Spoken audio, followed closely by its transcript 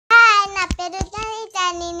నా పేరు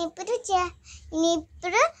నేనిప్పుడు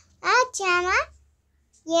చామ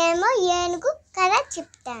ఏమో ఏనుగు కథ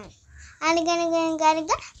చెప్తాను.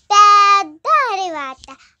 అనగనగా పెద్ద అడవి.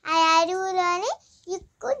 ఆ అడవిలోని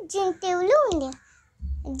ఎక్కువ జంతువులు ఉండేవి.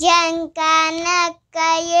 జంక, నక్క,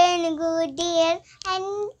 ఏనుగు, డియర్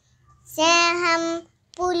అండ్ సింహం,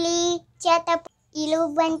 పులి, చేత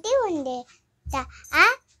ఇలువంటి ఉండే.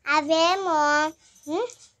 అవేమో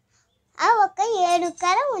ఒక ఏనుగు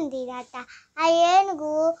కథ ఉంది. ఆ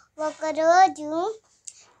ఏనుగు ఒకరోజు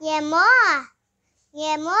ఏమో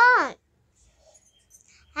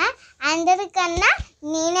అందరికన్నా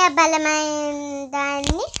నేనే బలమైన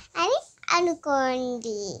దాన్ని అని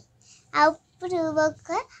అనుకోండి. అప్పుడు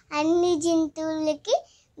అన్ని జంతువులకి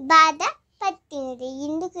బాధ పట్టింది.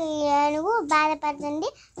 ఎందుకు ఏనుగు బాధపడుతుంది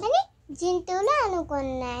అని జంతువులు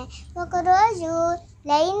అనుకున్నాయి. ఒకరోజు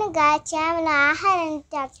లైన్గా చేమల ఆహారం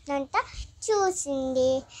తెస్తుంట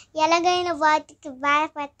చూసింది. ఎలాగైనా వాటికి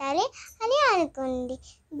బాధపడాలి అని అనుకుంది.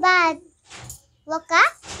 ఒక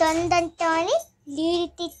తొండంతో నీరు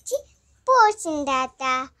తెచ్చి పోసిందట.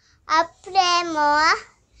 అప్పుడేమో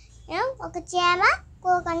ఒక చేమ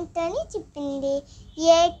కోకంతో చెప్పింది,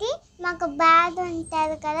 ఏంటి మాకు బాధ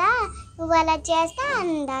ఉంటుంది కదా, నువ్వు అలా చేస్తా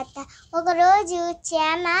అందట. ఒకరోజు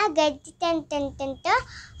చేమ గడ్డి తింటుంటో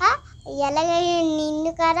ఎలాగైనా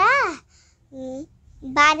నిన్ను కదా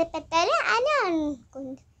బాధ పెట్టాలి అని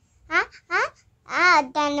అనుకుంది.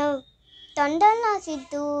 తను తొండలో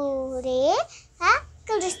దూరే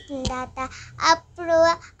కురుస్తుందట. అప్పుడు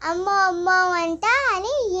అమ్మో అంట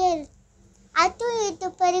అని అటు ఇటు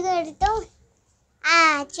పరిగెడుతూ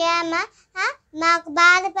చేమ మాకు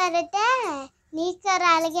బాధపడితే నీకు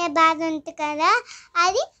అలాగే బాధ ఉంటుంది కదా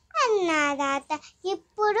అది అన్నదట.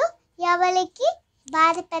 ఇప్పుడు ఎవరికి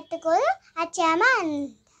బాధ పెట్టకూడదు ఆ చేమ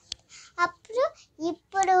అన్నది.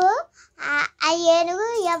 ఇప్పుడు ఆ ఏనుగు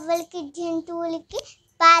ఎవరికి జంతువులకి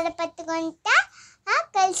బాధ పెట్టుకుంటా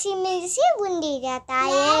కలిసిమెలిసి ఉండేదట. ఆ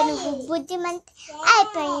ఏనుగు బుద్ధిమంతి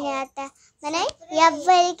అయిపోయిందట. మనం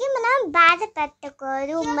ఎవరికి మనం బాధ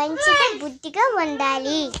పెట్టకూడదు, మంచిగా బుద్ధిగా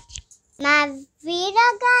ఉండాలి. మా వీడియో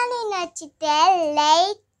కానీ నచ్చితే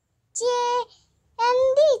లైక్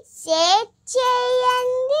చేయండి, షేర్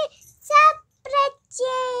చేయండి, సబ్స్క్రైబ్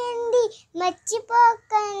చేయండి,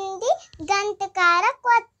 మర్చిపోకండి గంటకార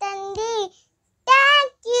కొట్టండి.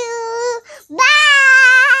 Thank you,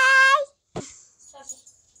 bye.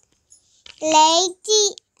 లైక్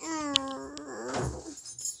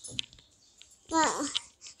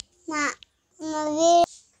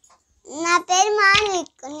నా పేరు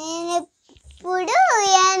మానిక్. నేను ఇప్పుడు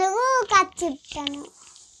ఏనుగు కథ చెప్తాను.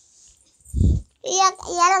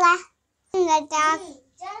 ఎలాగా పెద్ద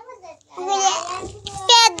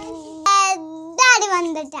అడవి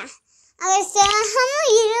అందట. అక్కడ సింహము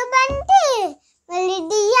ఇరుబంటి, మళ్ళీ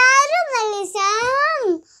డియారు, మళ్ళీ సింహం,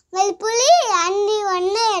 మళ్ళీ పులి అన్నీ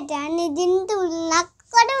ఉన్నాయట. అన్ని జంతువులు నక్క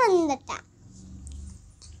కూడా ఉందట.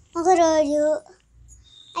 ఒకరోజు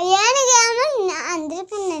ఆ ఏనుగేమో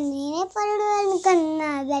అందరికన్నా నేనే పరుడు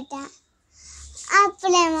అనుకున్నాదట.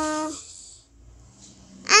 అప్పుడేమో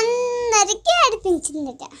అందరికీ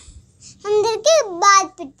అనిపించిందట, అందరికీ బాధ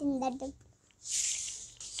పెట్టిందట.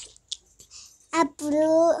 అప్పుడు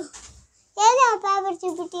ఏదో పేపర్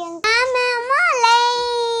చూపిటి ఆమెమో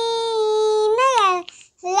లైన్గా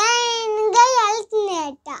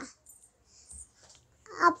వెళ్తుందట.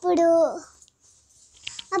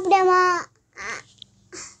 అప్పుడేమో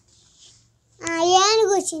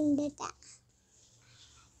ఏనుగు వచ్చిందట.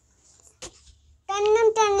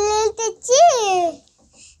 టన్నులు తెచ్చి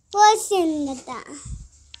పోసిందట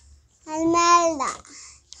అది మేళ.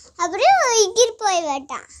 అప్పుడు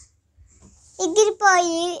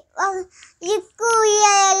ఎగిరిపోయి ఎక్కువ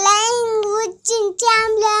లైన్ వచ్చిన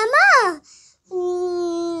చాంబలేమో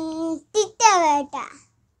తిట్టావట.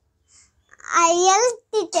 అయ్యాలు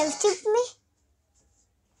తిట్టావు చెప్పి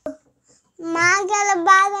మాగల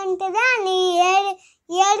బాధ ఉంటుందా అని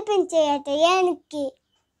ఏడిపించేయట ఏనుక్కి.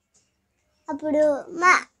 అప్పుడు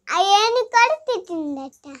ఆ ఏనుగు కూడా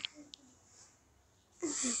తిట్టిందట.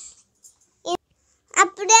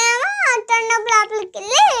 అప్పుడేమో తొండపు లోపలికి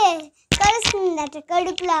వెళ్ళి కలుస్తుందట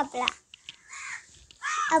కడుపు లోపల.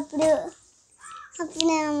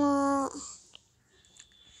 అప్పుడేమో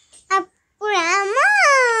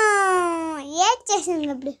ఏడ్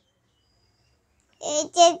చేసింది.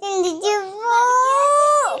 ఏడ్ చేసింది చెప్పు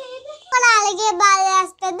అలాగే బాధ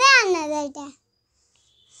వేస్తుంది అన్నదట.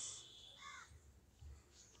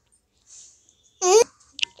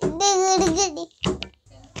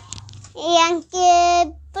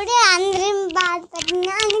 ఇంకెప్పుడు అందరం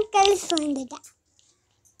బాధపడినా అని కలిసిపోయిందట.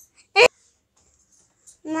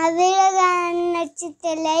 మా వీడియో కానీ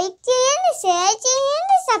నచ్చితే లైక్ చేయండి, షేర్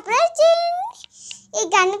చేయండి, సబ్స్క్రైబ్ చేయండి, ఈ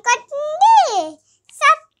గంట కొట్టండి.